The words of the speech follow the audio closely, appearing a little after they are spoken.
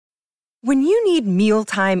When you need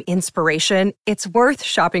mealtime inspiration, it's worth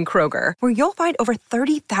shopping Kroger, where you'll find over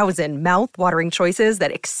 30,000 mouth-watering choices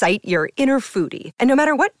that excite your inner foodie. And no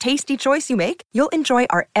matter what tasty choice you make, you'll enjoy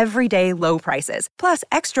our everyday low prices, plus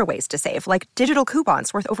extra ways to save, like digital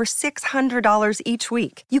coupons worth over $600 each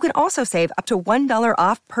week. You can also save up to $1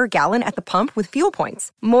 off per gallon at the pump with fuel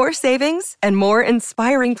points. More savings and more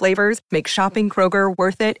inspiring flavors make shopping Kroger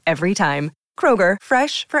worth it every time. Kroger,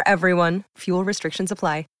 fresh for everyone. Fuel restrictions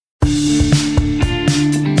apply.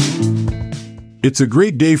 It's a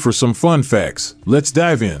great day for some fun facts. Let's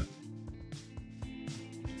dive in.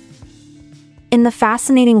 In the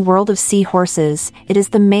fascinating world of seahorses, it is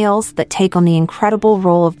the males that take on the incredible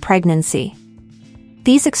role of pregnancy.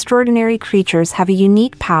 These extraordinary creatures have a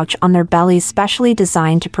unique pouch on their bellies specially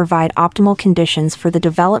designed to provide optimal conditions for the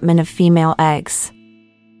development of female eggs.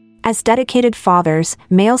 As dedicated fathers,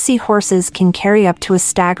 male seahorses can carry up to a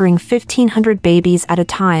staggering 1,500 babies at a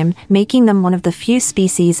time, making them one of the few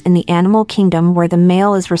species in the animal kingdom where the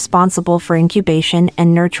male is responsible for incubation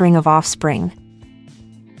and nurturing of offspring.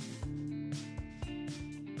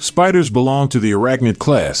 Spiders belong to the arachnid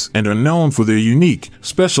class and are known for their unique,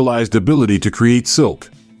 specialized ability to create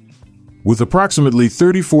silk. With approximately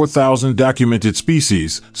 34,000 documented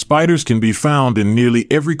species, spiders can be found in nearly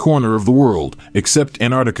every corner of the world, except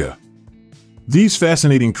Antarctica. These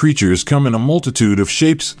fascinating creatures come in a multitude of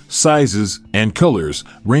shapes, sizes, and colors,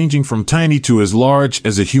 ranging from tiny to as large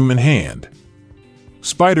as a human hand.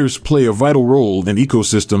 Spiders play a vital role in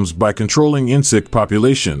ecosystems by controlling insect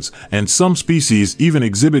populations, and some species even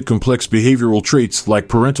exhibit complex behavioral traits like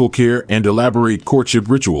parental care and elaborate courtship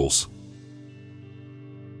rituals.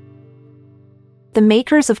 The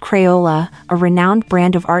makers of Crayola, a renowned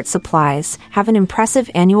brand of art supplies, have an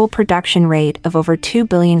impressive annual production rate of over 2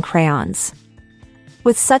 billion crayons.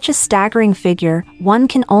 With such a staggering figure, one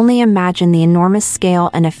can only imagine the enormous scale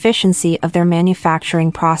and efficiency of their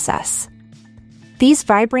manufacturing process. These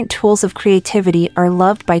vibrant tools of creativity are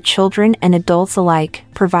loved by children and adults alike,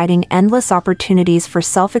 providing endless opportunities for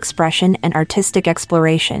self-expression and artistic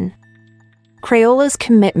exploration. Crayola's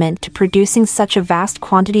commitment to producing such a vast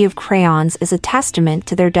quantity of crayons is a testament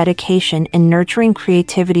to their dedication in nurturing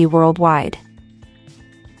creativity worldwide.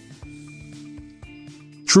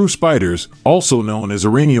 True spiders, also known as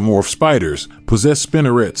araneomorph spiders, possess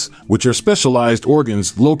spinnerets, which are specialized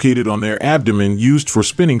organs located on their abdomen used for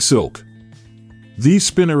spinning silk. These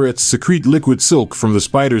spinnerets secrete liquid silk from the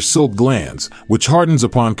spider's silk glands, which hardens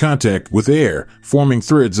upon contact with air, forming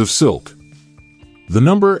threads of silk. The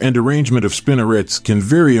number and arrangement of spinnerets can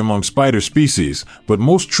vary among spider species, but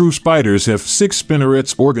most true spiders have 6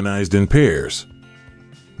 spinnerets organized in pairs.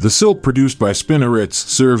 The silk produced by spinnerets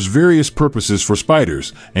serves various purposes for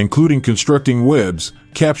spiders, including constructing webs,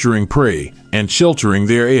 capturing prey, and sheltering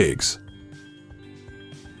their eggs.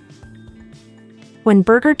 When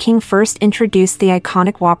Burger King first introduced the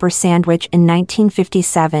iconic Whopper sandwich in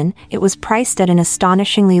 1957, it was priced at an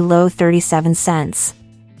astonishingly low 37 cents.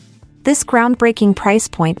 This groundbreaking price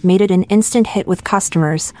point made it an instant hit with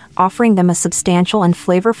customers, offering them a substantial and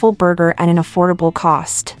flavorful burger at an affordable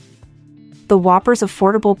cost. The Whopper's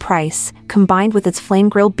affordable price, combined with its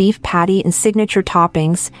flame-grilled beef patty and signature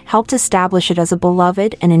toppings, helped establish it as a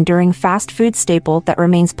beloved and enduring fast food staple that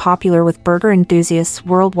remains popular with burger enthusiasts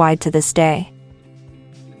worldwide to this day.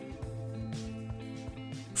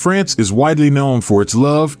 France is widely known for its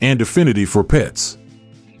love and affinity for pets.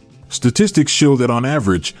 Statistics show that on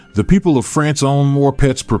average, the people of France own more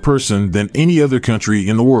pets per person than any other country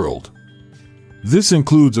in the world. This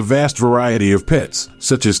includes a vast variety of pets,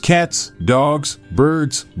 such as cats, dogs,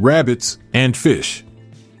 birds, rabbits, and fish.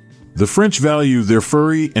 The French value their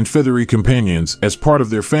furry and feathery companions as part of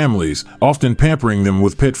their families, often pampering them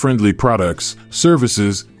with pet-friendly products,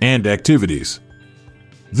 services, and activities.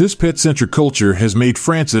 This pet-centric culture has made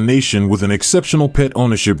France a nation with an exceptional pet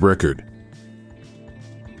ownership record.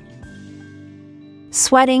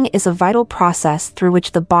 Sweating is a vital process through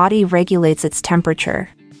which the body regulates its temperature.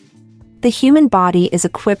 The human body is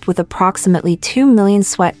equipped with approximately 2 million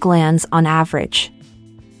sweat glands on average.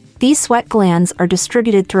 These sweat glands are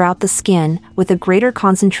distributed throughout the skin, with a greater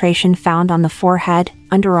concentration found on the forehead,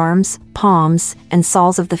 underarms, palms, and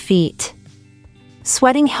soles of the feet.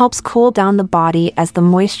 Sweating helps cool down the body as the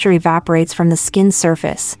moisture evaporates from the skin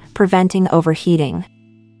surface, preventing overheating.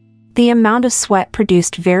 The amount of sweat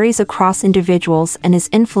produced varies across individuals and is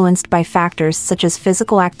influenced by factors such as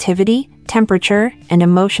physical activity, temperature, and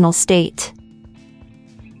emotional state.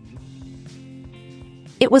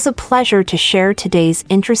 It was a pleasure to share today's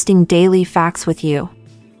interesting daily facts with you.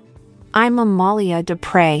 I'm Amalia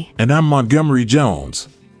Dupre. And I'm Montgomery Jones.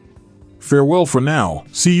 Farewell for now.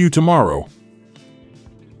 See you tomorrow.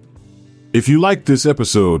 If you liked this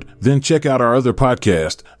episode, then check out our other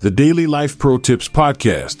podcast, the Daily Life Pro Tips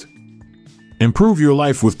Podcast. Improve your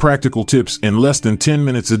life with practical tips in less than 10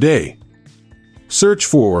 minutes a day. Search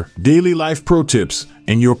for Daily Life Pro Tips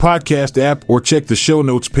in your podcast app or check the show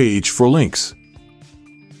notes page for links.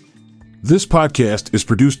 This podcast is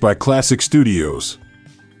produced by Classic Studios.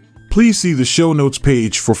 Please see the show notes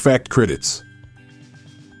page for fact credits.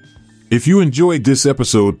 If you enjoyed this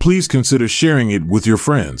episode, please consider sharing it with your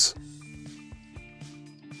friends.